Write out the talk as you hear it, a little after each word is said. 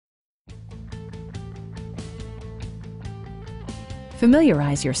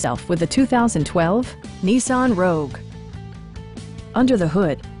Familiarize yourself with the 2012 Nissan Rogue. Under the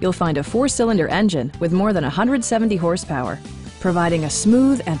hood, you'll find a 4-cylinder engine with more than 170 horsepower, providing a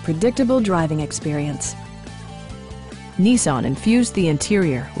smooth and predictable driving experience. Nissan infused the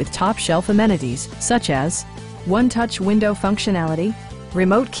interior with top-shelf amenities such as one-touch window functionality,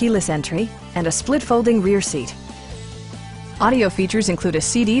 remote keyless entry, and a split-folding rear seat. Audio features include a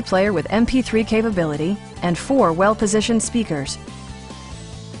CD player with MP3 capability and 4 well-positioned speakers.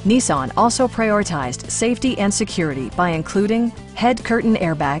 Nissan also prioritized safety and security by including head curtain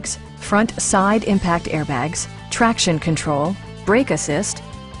airbags, front side impact airbags, traction control, brake assist,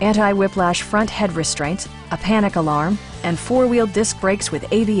 anti-whiplash front head restraints, a panic alarm, and 4-wheel disc brakes with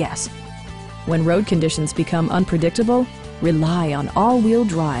ABS. When road conditions become unpredictable, rely on all-wheel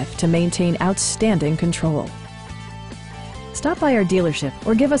drive to maintain outstanding control. Stop by our dealership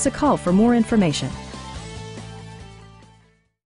or give us a call for more information.